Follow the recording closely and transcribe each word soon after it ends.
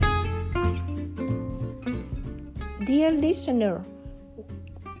Dear listener,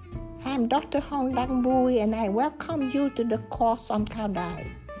 I'm Dr. Hong Đăng Bui and I welcome you to the course on Cao Đài.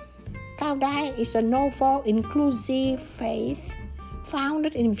 Cao Đài is a novel inclusive faith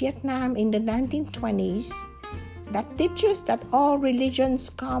founded in Vietnam in the 1920s that teaches that all religions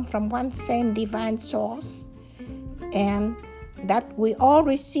come from one same divine source and that we all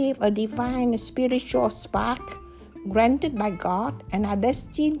receive a divine spiritual spark granted by God and are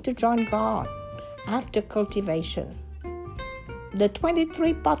destined to join God after cultivation. The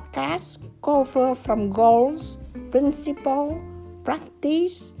 23 podcasts cover from goals, principle,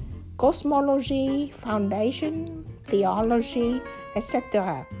 practice, cosmology, foundation, theology,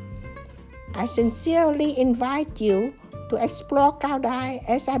 etc. I sincerely invite you to explore Cao Đài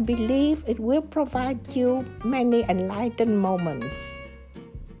as I believe it will provide you many enlightened moments.